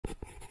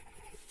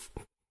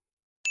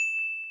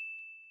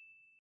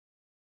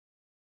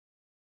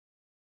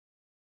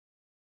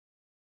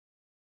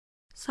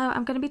So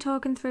I'm going to be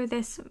talking through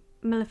this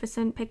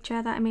Maleficent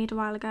picture that I made a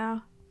while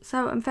ago.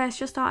 So I'm first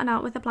just starting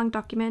out with a blank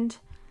document,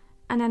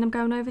 and then I'm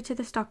going over to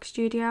the stock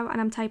studio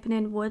and I'm typing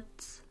in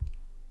woods.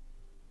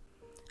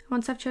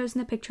 Once I've chosen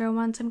the picture I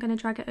want, I'm going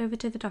to drag it over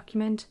to the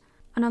document,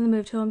 and on the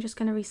move tool I'm just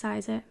going to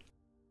resize it.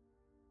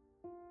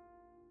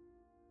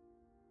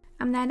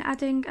 I'm then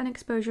adding an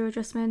exposure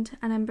adjustment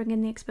and I'm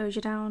bringing the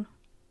exposure down.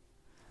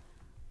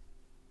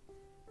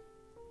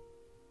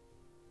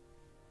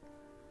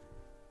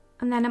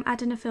 And then I'm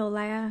adding a fill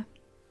layer.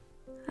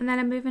 And then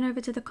I'm moving over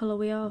to the colour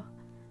wheel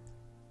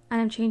and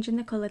I'm changing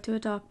the colour to a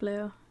dark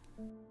blue.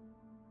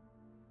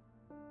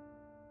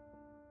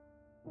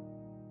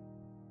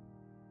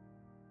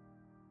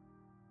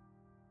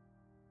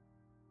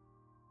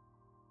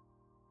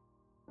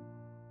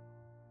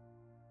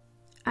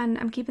 And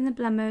I'm keeping the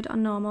blend mode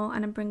on normal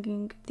and I'm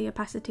bringing the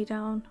opacity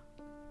down.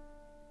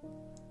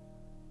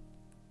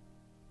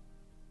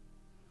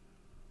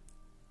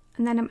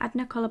 And then I'm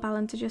adding a colour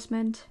balance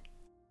adjustment.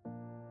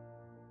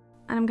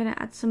 And I'm going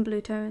to add some blue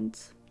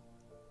tones.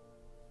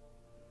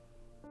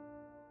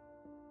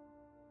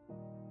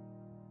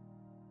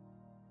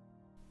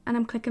 And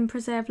I'm clicking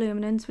preserve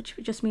luminance, which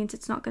just means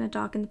it's not going to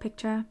darken the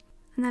picture.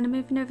 And then I'm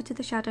moving over to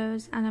the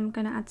shadows and I'm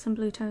going to add some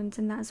blue tones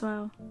in that as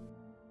well.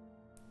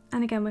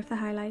 And again with the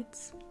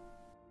highlights.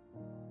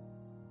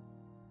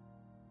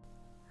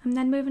 I'm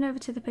then moving over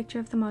to the picture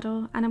of the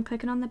model and I'm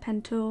clicking on the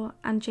pen tool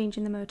and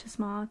changing the mode to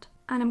smart.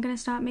 And I'm going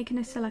to start making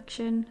a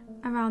selection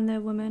around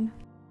the woman.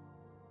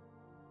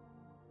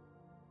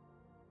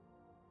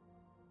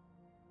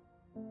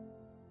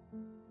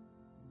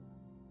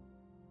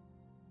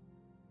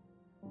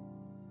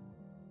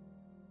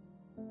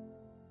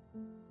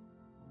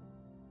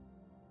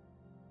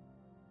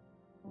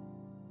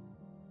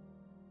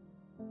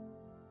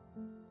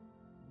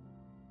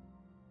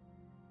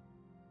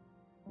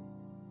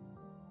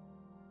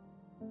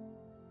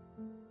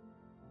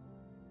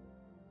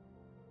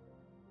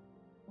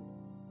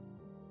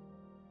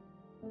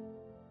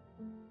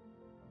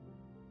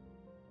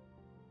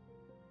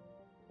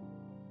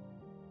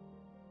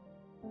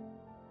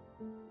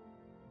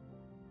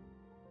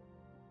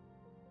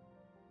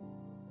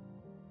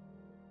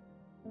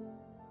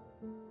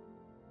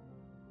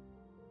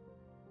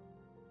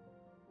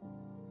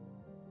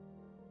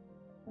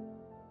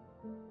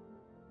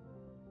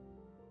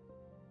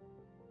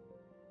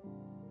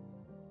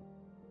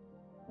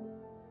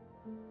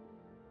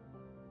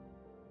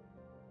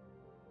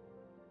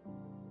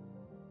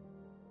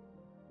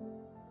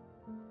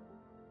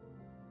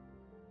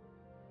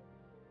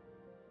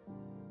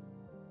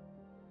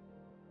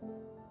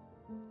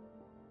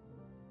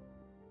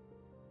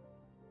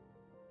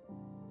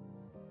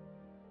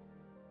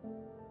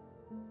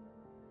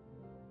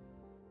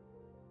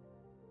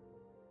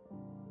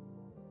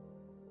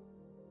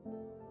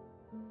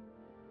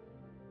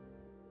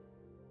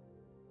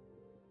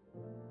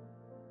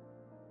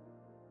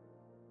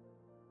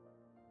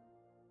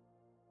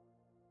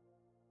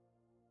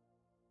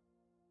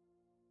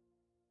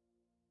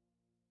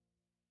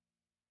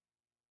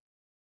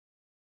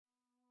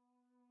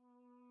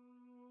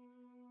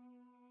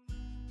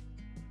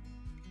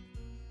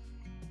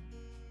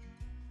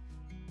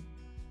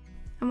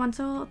 And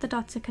once all the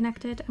dots are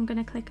connected, I'm going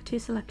to click to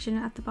selection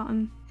at the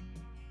bottom.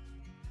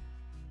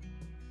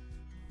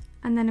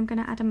 And then I'm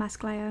going to add a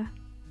mask layer,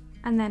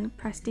 and then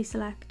press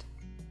deselect.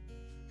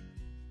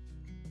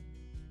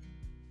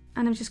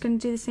 And I'm just going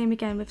to do the same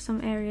again with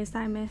some areas that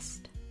I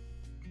missed.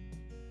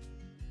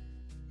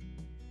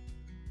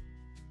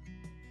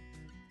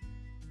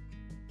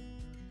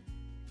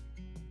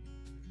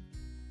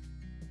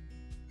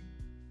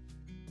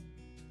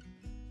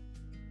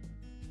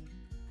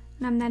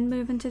 And I'm then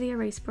moving to the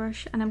erase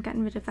brush and I'm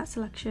getting rid of that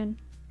selection.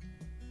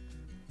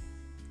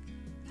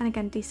 And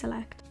again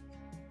deselect.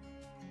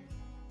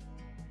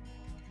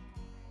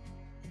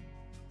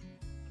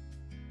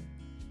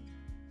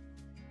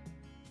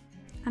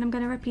 And I'm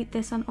going to repeat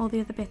this on all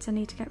the other bits I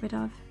need to get rid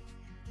of.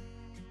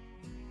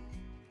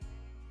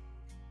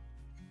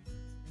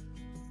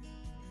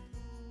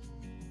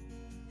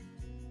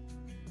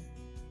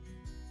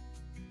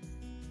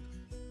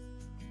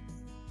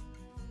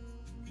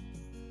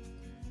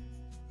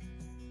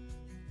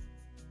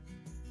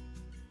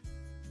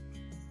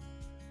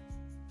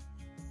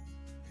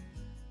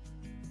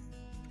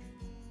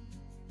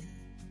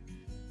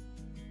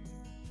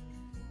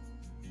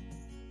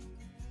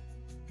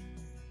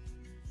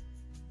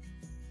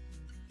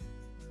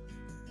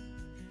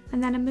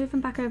 And then I'm moving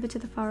back over to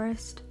the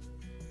forest,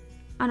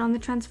 and on the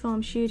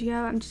transform studio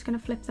I'm just going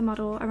to flip the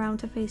model around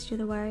to face the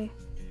other way.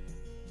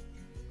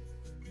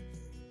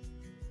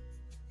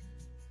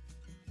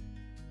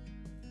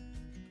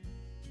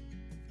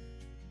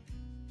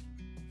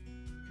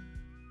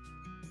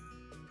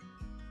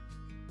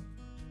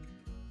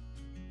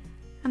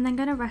 I'm then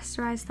going to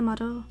rasterize the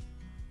model,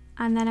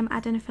 and then I'm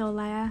adding a fill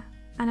layer,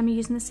 and I'm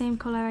using the same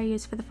colour I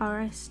used for the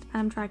forest, and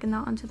I'm dragging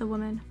that onto the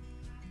woman,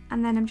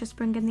 and then I'm just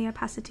bringing the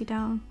opacity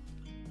down.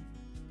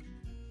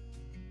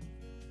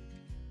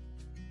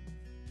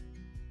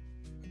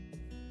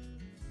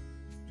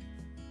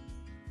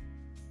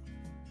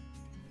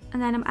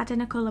 And then I'm adding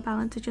a colour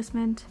balance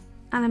adjustment,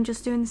 and I'm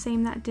just doing the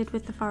same that I did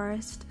with the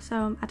forest, so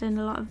I'm adding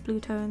a lot of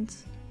blue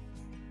tones.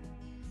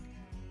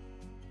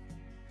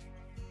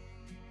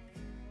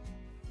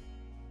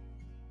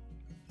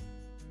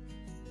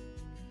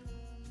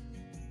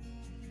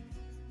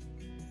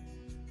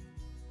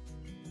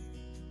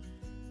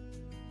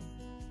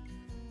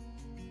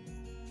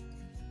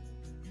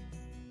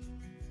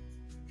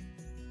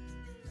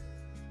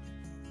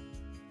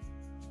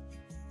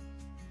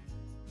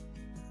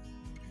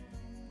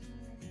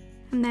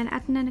 I'm then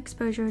adding an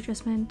exposure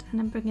adjustment, and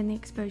I'm bringing the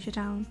exposure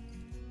down.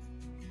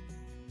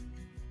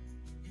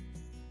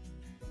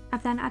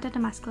 I've then added a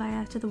mask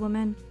layer to the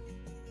woman.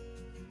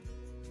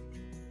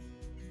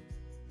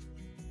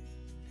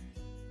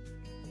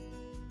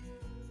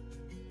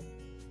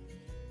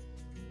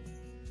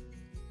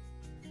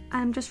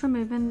 I'm just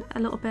removing a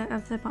little bit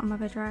of the bottom of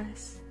her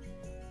dress.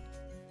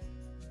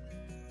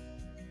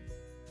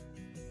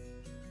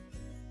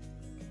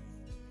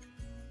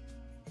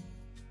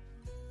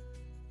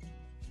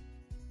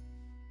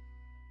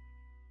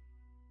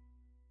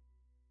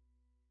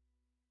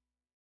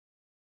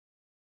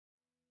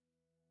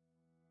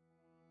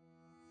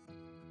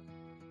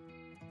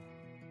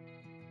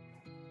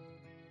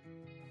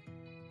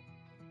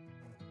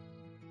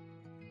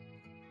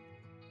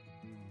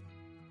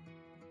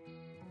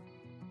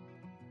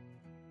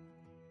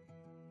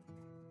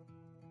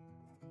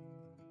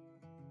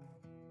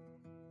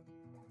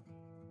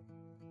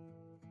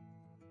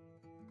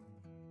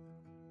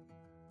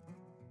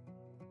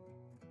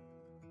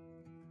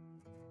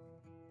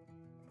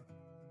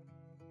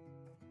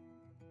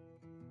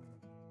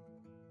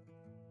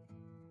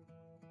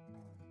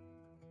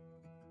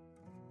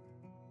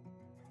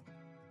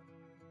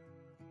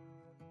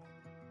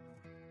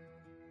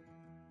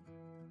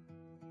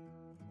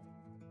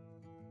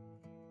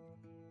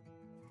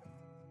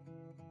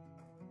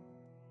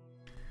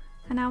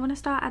 And now I want to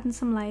start adding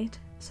some light,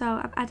 so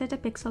I've added a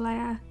pixel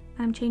layer and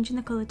I'm changing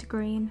the colour to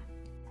green.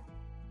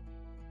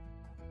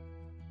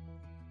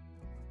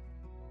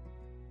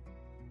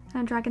 And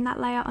I'm dragging that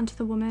layer onto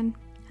the woman,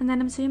 and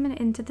then I'm zooming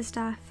into the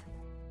staff.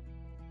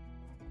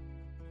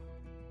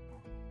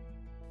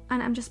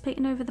 And I'm just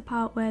painting over the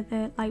part where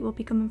the light will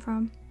be coming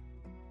from.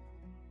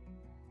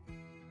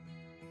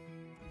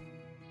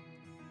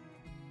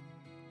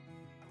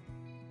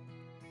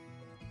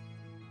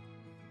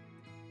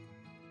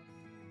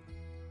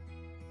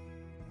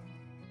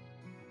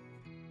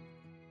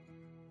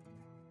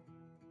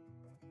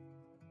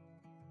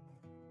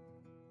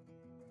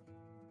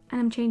 And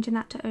I'm changing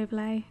that to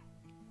overlay,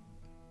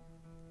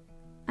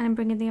 and I'm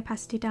bringing the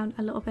opacity down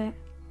a little bit.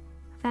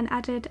 I've then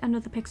added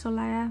another pixel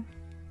layer,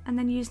 and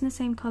then using the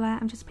same colour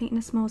I'm just painting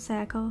a small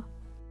circle.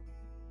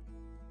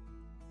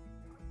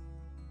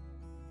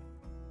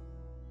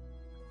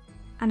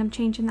 And I'm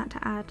changing that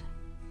to add.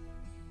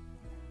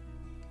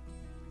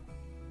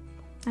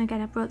 And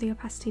again I brought the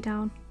opacity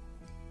down.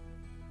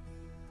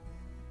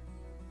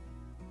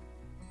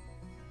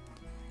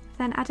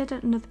 Then added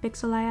another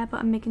pixel layer,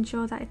 but I'm making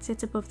sure that it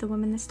sits above the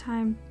woman this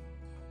time.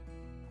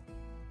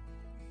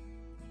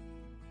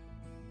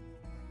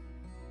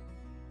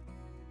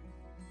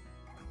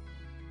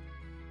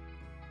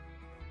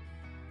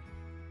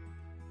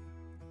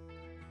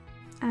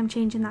 And I'm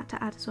changing that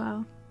to add as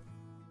well.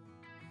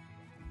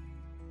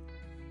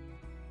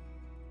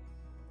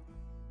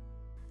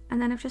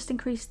 And then I've just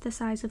increased the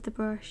size of the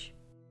brush.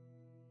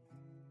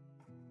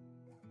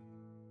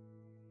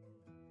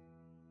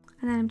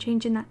 And then I'm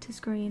changing that to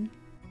screen.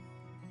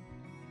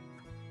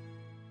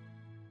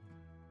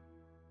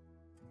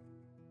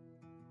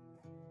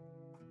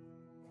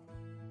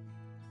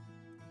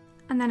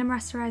 And then I'm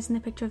rasterizing the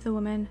picture of the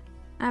woman.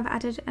 I've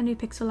added a new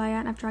pixel layer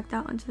and I've dragged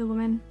that onto the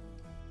woman.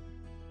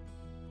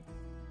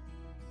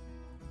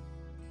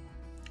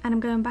 And I'm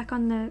going back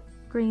on the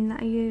green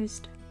that I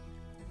used.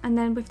 And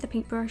then with the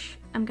paintbrush,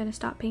 I'm going to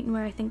start painting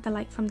where I think the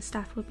light from the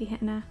staff will be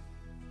hitting her.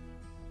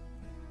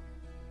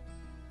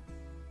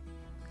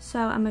 So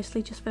I'm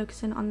mostly just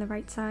focusing on the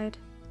right side.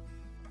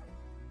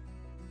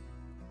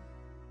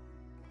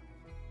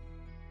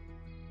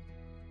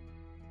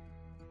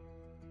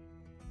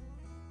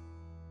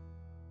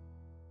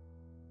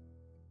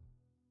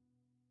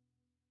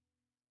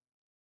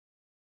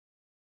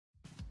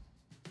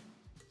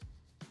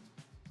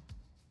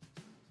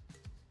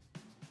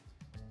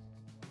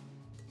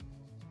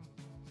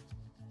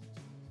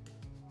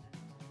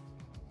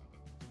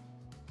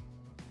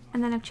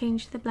 And then I've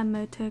changed the blend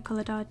mode to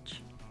colour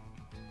dodge.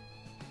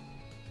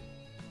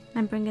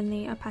 I'm bringing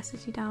the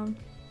opacity down.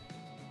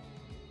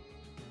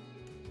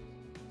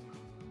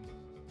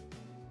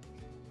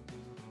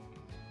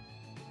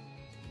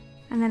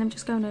 And then I'm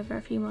just going over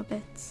a few more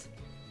bits.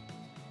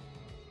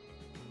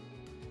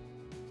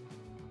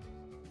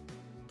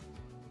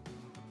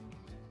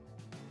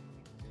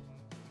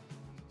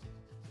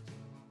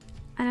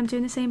 And I'm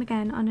doing the same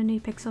again on a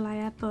new pixel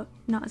layer, but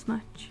not as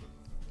much.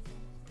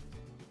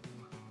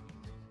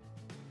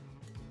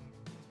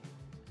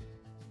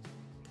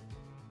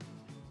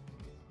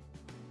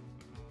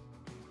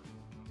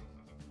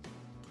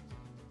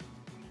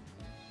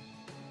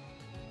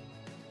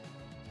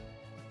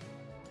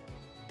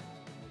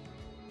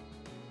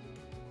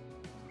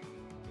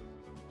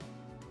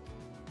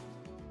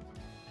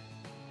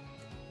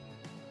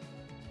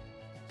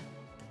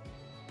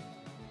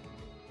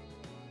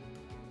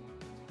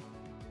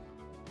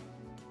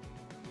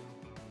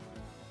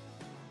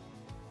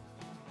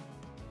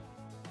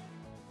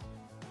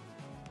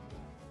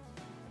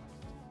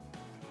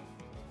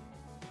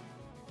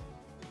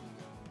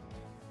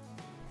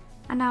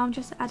 And now I'm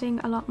just adding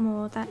a lot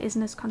more that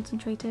isn't as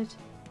concentrated,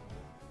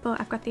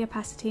 but I've got the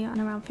opacity on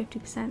around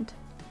 50%.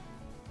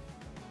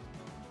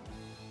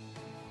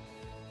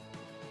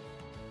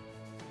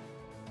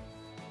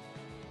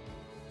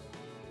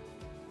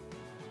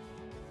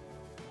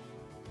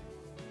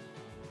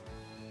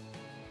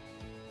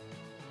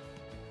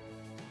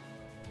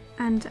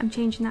 And I'm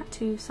changing that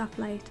to soft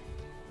light.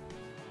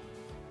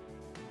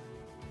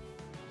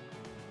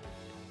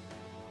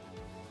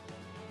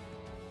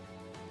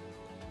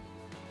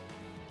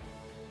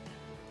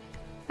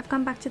 I've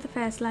gone back to the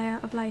first layer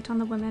of light on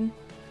the woman,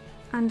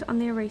 and on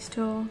the erase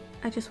tool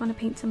I just want to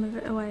paint some of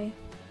it away.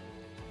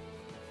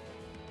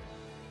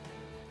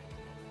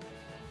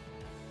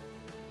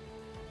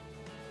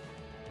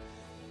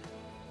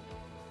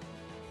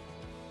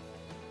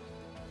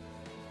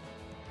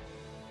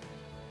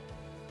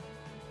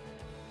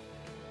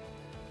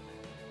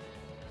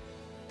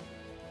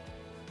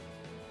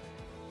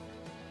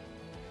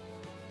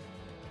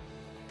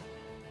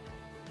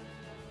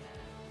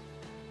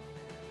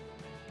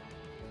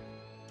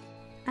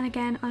 And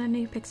again, on a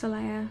new pixel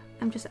layer,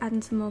 I'm just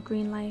adding some more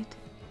green light.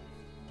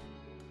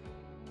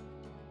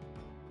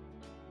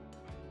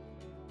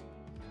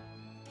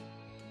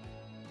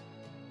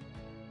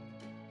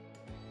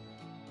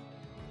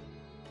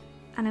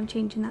 And I'm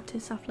changing that to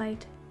soft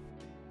light.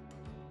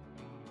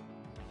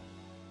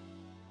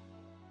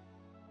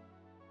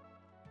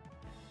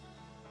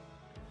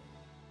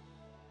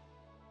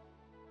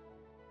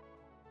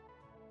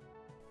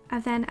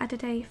 I've then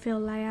added a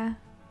fill layer,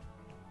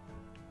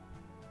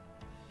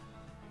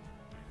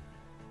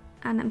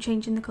 and I'm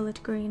changing the colour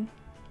to green.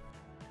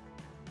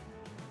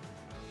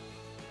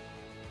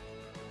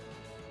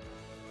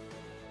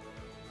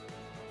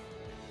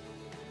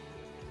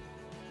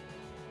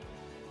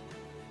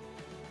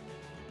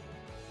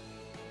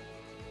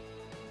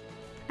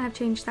 I've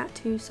changed that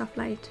to soft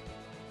light.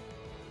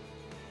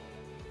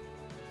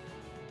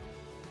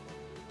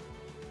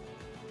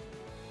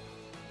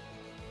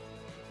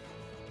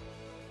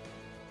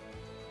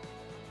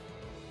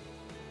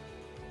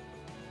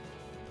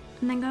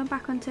 And then going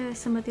back onto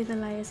some of the other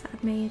layers that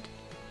I've made,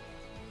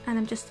 and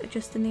I'm just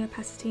adjusting the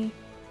opacity.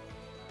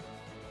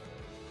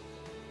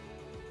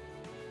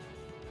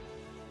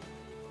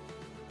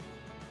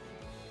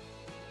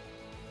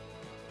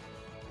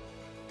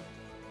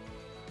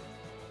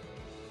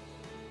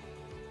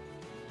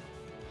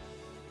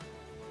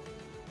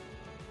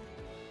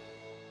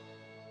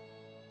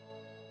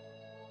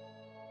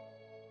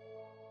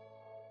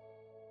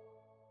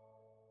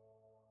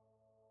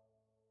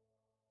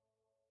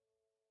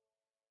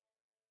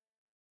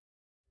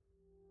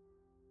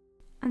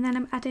 And then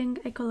I'm adding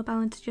a colour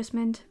balance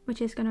adjustment,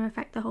 which is going to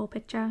affect the whole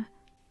picture,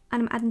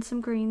 and I'm adding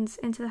some greens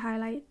into the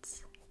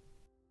highlights,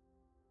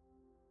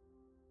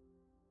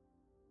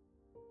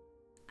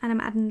 and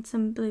I'm adding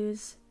some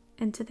blues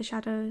into the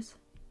shadows.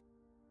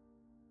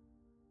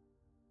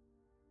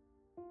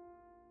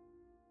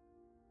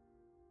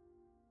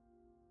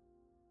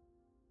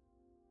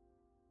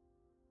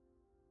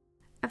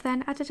 I've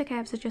then added a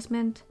curves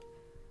adjustment,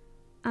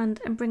 and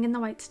I'm bringing the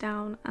whites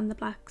down and the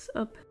blacks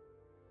up.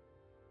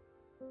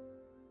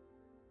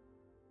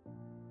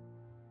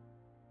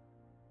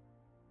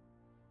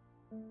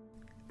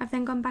 I've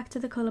then gone back to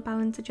the colour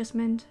balance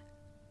adjustment,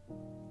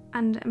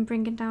 and I'm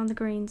bringing down the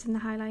greens in the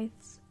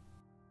highlights.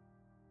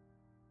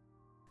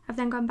 I've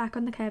then gone back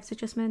on the curves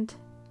adjustment,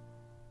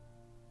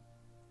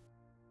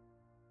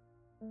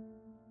 and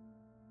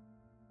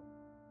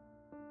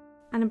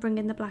I'm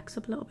bringing the blacks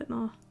up a little bit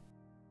more.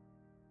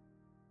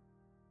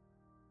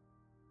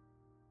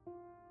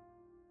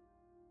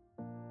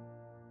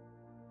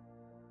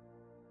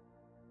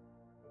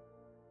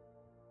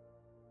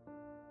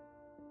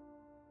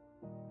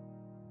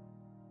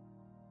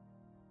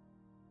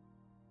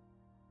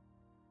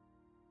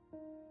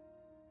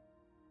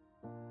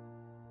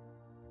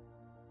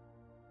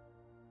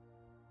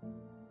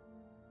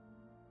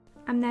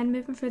 I'm then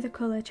moving through the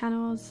colour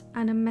channels,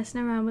 and I'm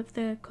messing around with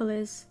the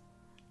colours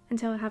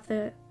until I have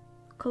the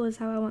colours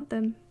how I want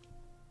them.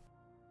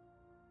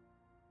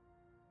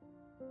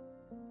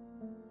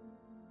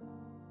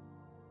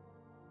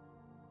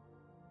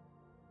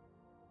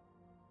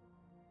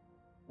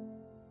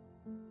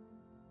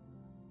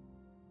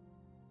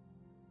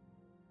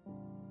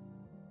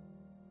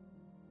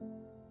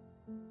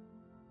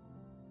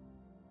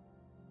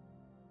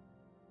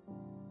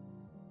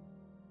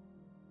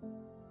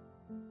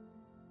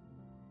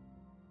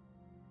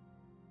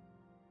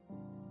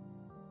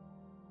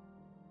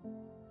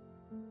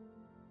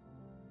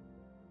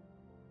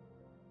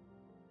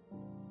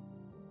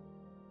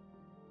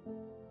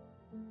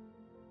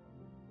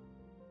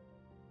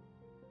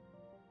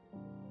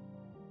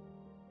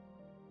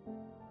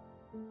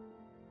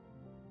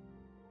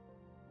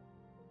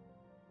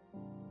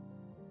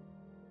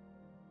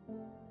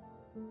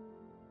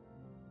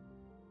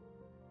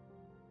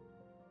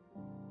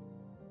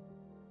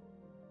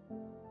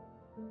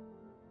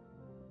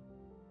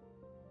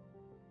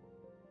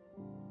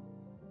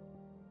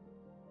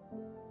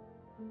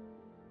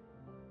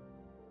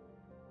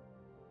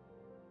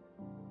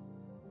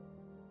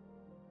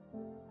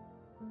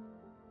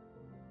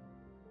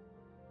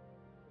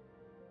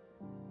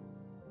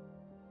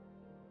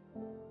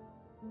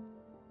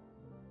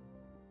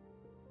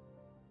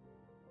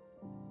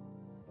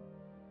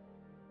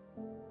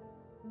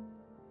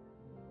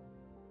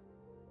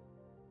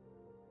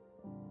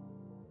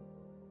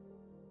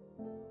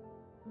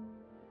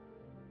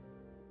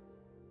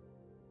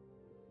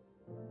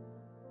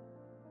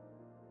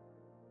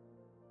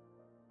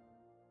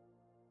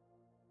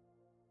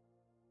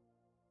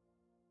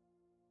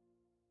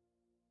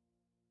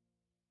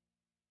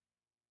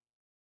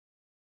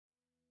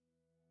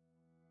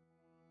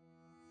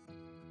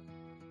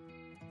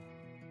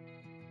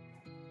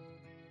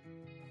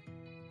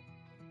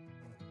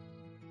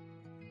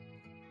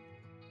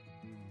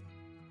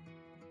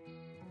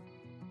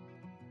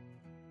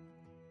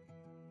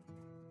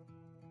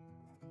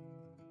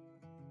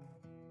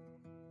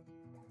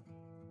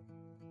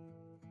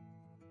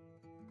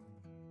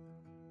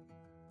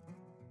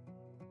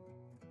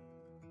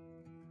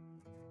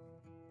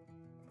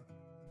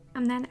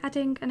 I'm then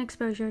adding an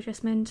exposure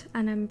adjustment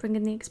and I'm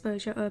bringing the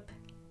exposure up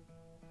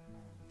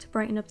to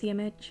brighten up the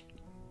image.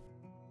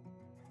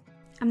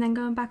 I'm then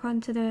going back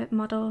onto the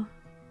model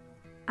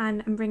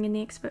and I'm bringing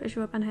the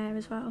exposure up on her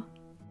as well.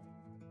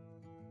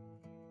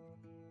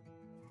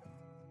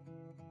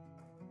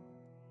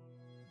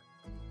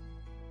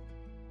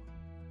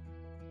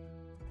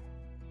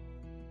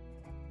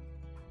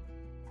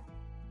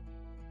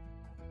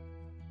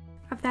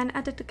 I've then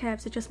added the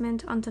curves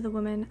adjustment onto the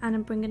woman and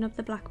I'm bringing up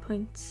the black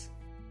points.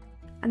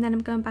 And then I'm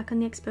going back on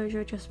the exposure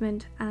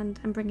adjustment and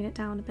I'm bringing it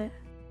down a bit.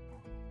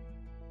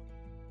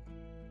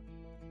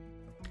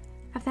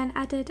 I've then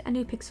added a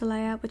new pixel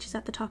layer which is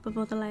at the top of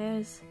all the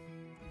layers.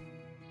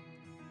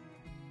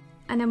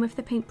 And then with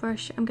the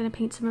paintbrush I'm going to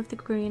paint some of the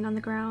green on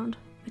the ground,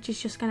 which is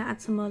just going to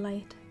add some more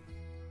light.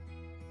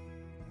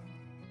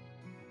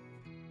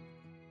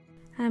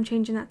 And I'm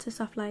changing that to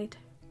soft light.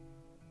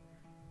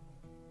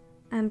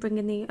 And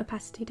bringing the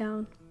opacity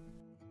down.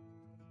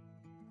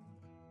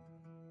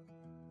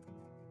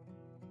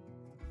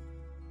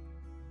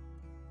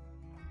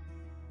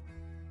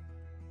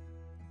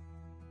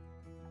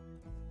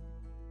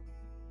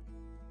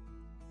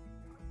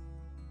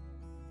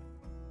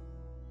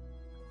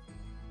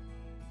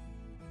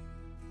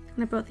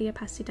 And I brought the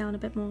opacity down a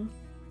bit more.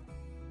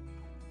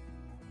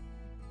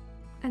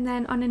 And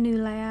then on a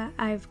new layer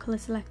I've colour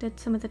selected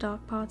some of the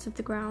dark parts of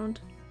the ground.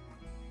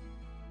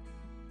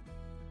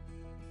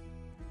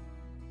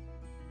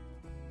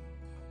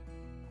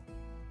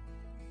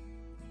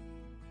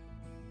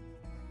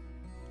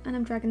 And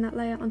I'm dragging that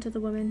layer onto the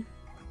woman.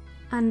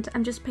 And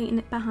I'm just painting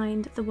it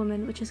behind the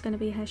woman, which is going to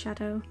be her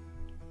shadow.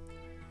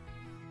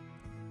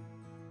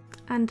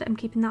 And I'm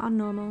keeping that on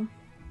normal.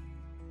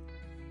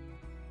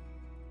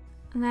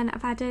 And then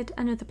I've added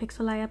another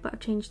pixel layer, but I've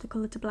changed the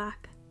colour to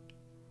black.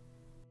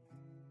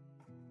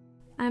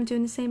 And I'm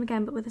doing the same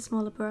again, but with a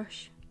smaller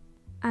brush.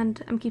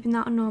 And I'm keeping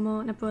that on normal,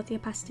 and I brought the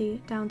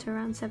opacity down to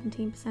around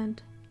 17%.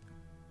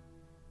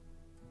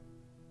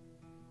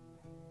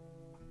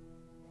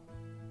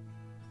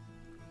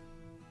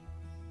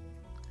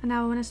 And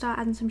now I want to start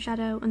adding some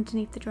shadow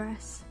underneath the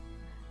dress.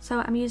 So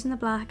I'm using the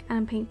black and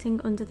I'm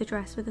painting under the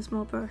dress with a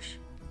small brush.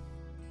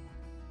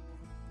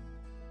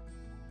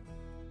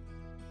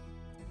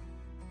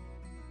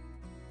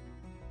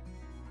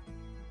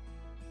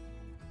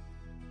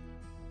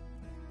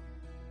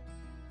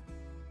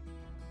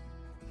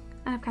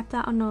 And I've kept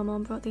that on normal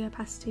and brought the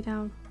opacity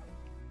down.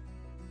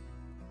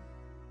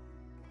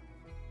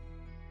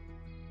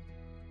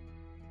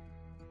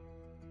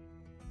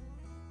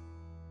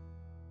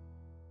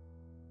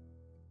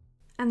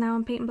 And now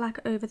I'm painting black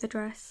over the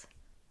dress,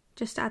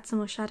 just to add some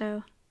more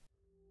shadow.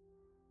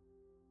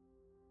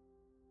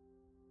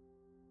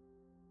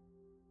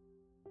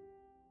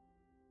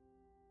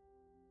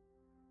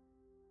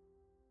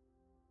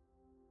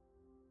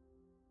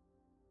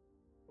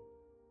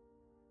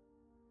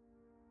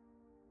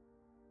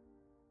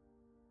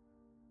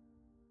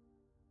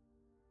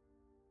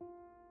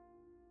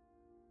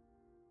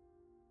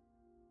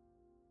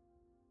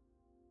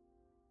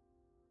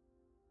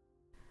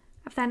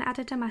 I've then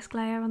added a mask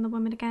layer on the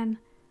woman again,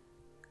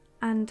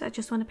 and I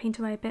just want to paint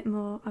away a bit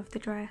more of the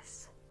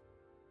dress,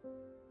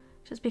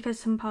 just because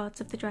some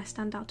parts of the dress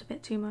stand out a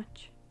bit too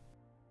much.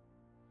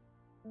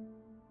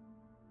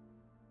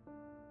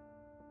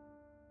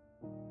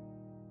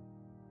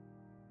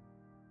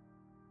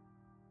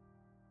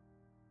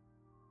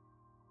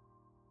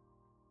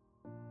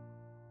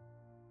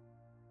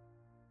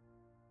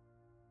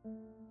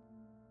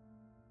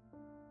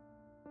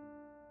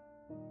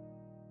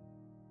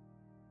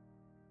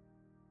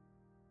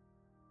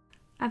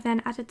 I've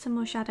then added some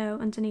more shadow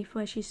underneath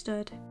where she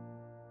stood.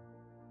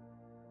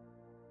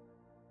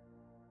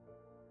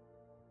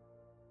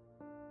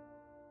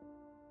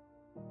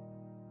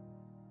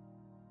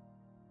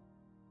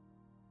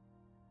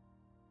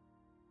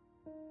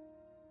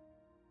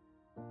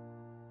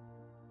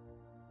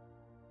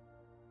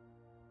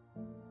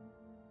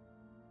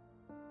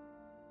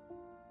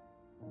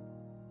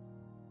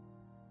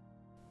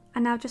 I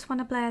now just want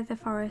to blur the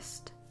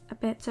forest a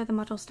bit so the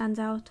model stands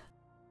out.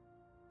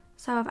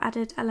 So I've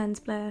added a lens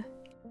blur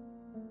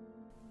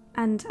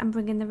and I'm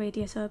bringing the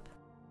radius up.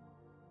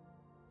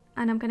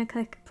 And I'm going to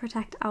click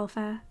Protect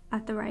Alpha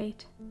at the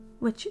right,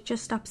 which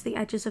just stops the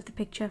edges of the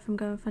picture from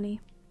going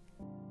funny.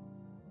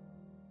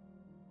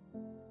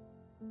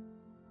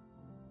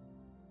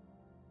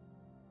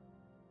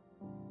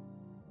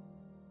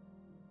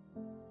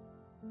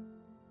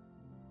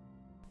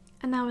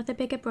 And now with a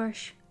bigger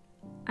brush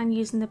and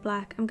using the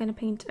black, I'm going to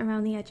paint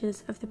around the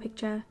edges of the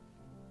picture,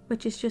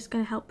 which is just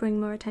going to help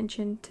bring more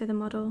attention to the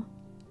model.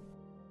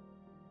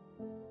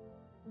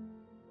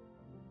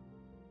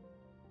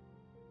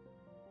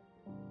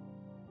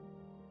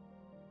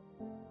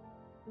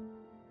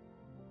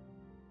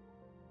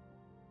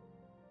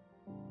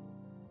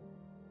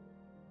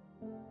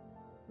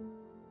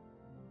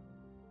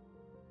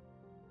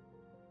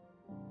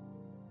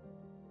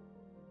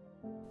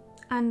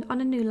 And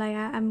on a new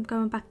layer, I'm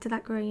going back to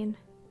that green.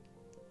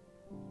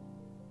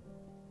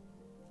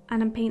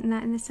 And I'm painting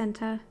that in the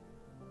centre.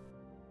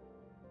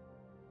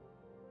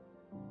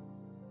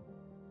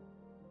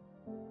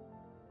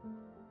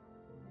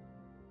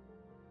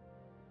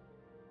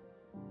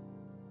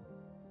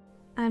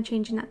 and I'm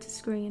changing that to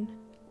screen.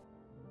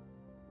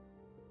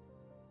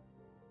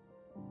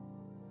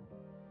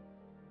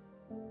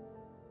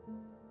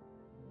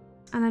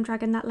 And I'm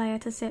dragging that layer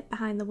to sit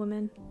behind the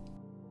woman.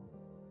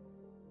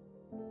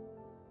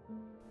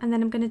 And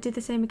then I'm going to do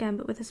the same again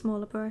but with a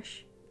smaller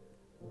brush.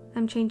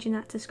 I'm changing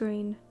that to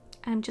screen.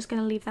 I'm just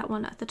going to leave that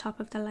one at the top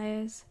of the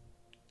layers.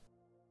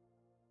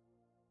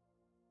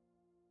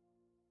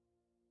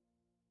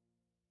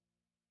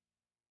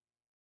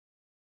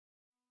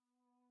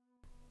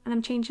 And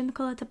I'm changing the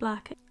colour to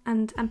black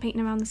and I'm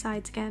painting around the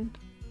sides again.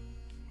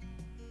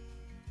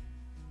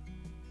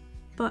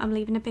 But I'm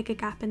leaving a bigger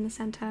gap in the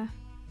centre.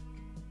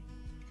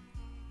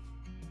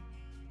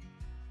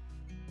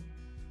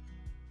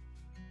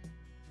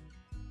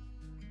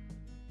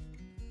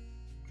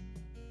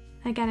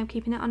 Again, I'm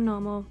keeping it on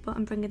normal, but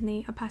I'm bringing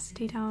the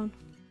opacity down.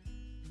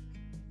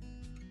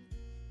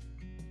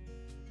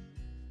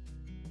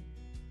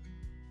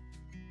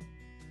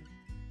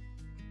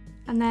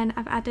 And then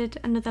I've added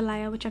another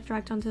layer which I've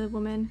dragged onto the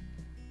woman,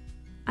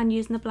 and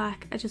using the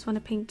black I just want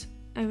to paint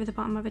over the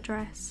bottom of a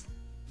dress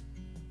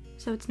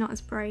so it's not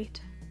as bright.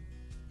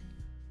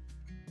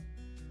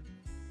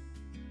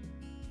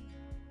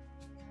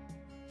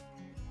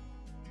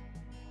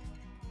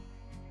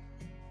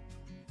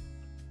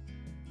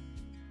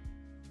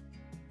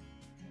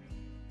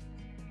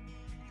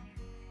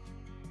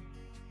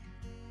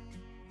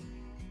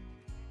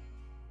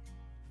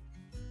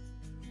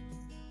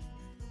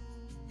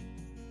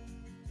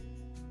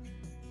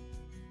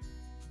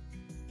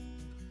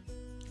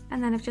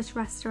 And then I've just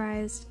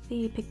rasterized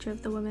the picture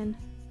of the woman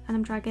and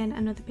I'm dragging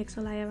another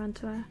pixel layer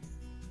onto her.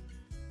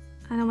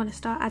 And I want to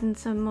start adding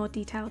some more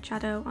detailed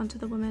shadow onto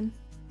the woman.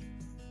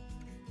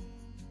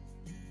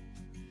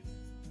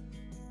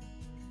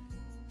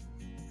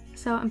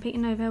 So I'm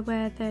painting over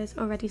where there's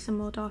already some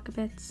more darker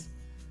bits,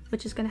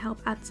 which is going to help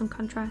add some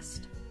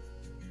contrast.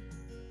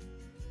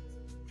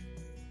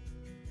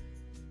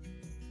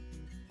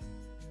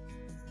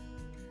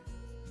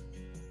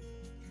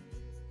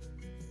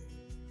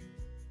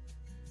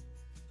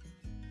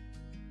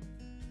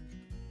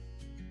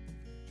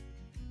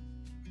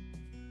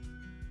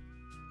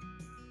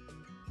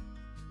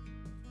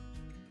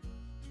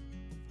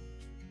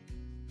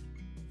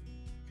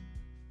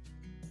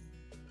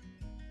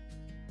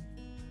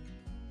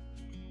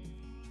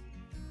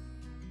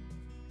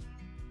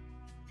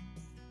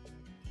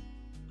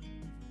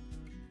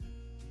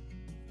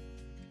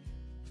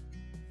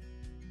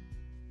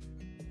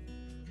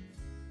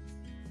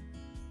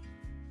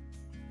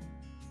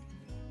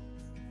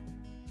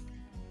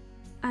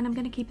 And I'm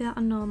going to keep that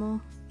on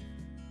normal.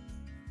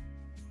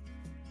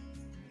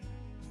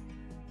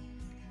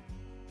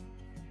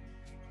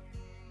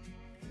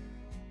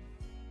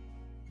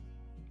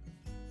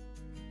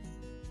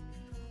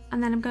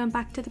 And then I'm going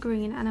back to the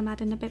green and I'm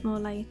adding a bit more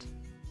light.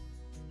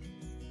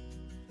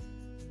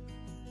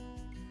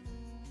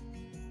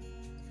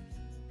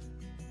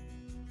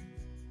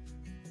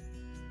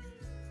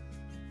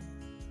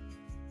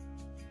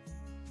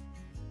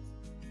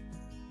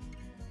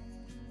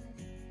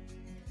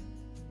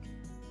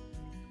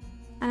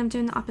 And I'm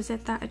doing the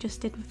opposite that I just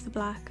did with the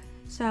black,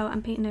 so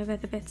I'm painting over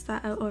the bits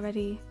that are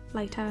already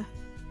lighter.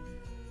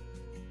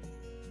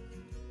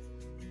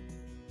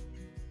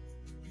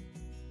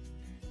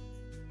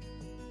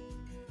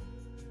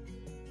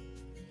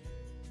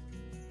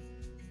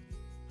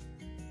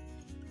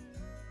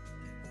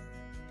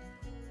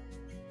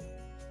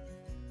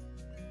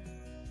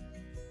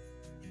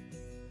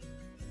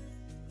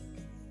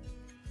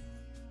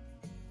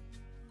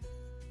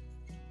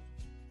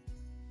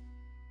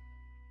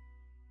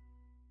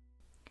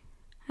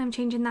 I'm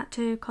changing that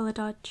to colour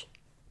dodge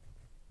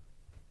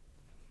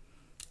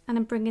and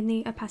I'm bringing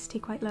the opacity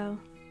quite low.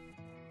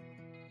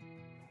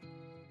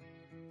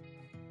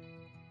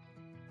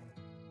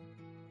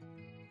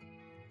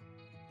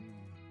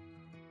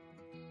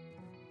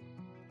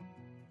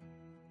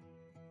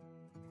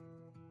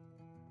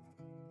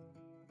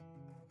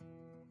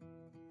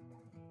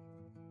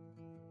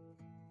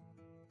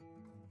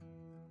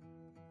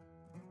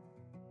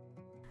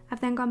 I've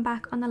then gone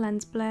back on the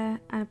lens blur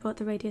and I brought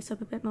the radius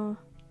up a bit more.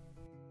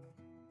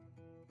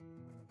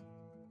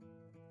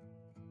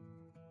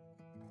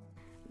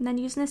 And then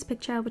using this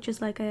picture, which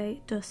is like a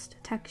dust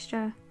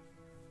texture,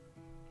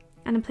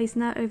 and I'm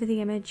placing that over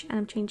the image and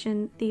I'm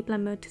changing the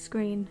blend mode to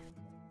screen.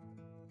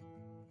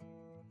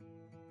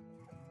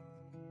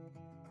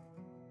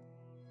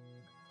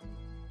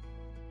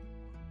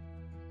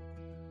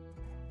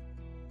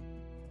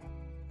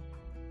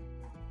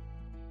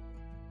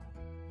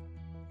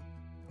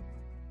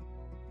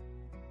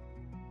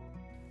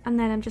 And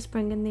then I'm just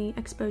bringing the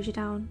exposure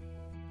down.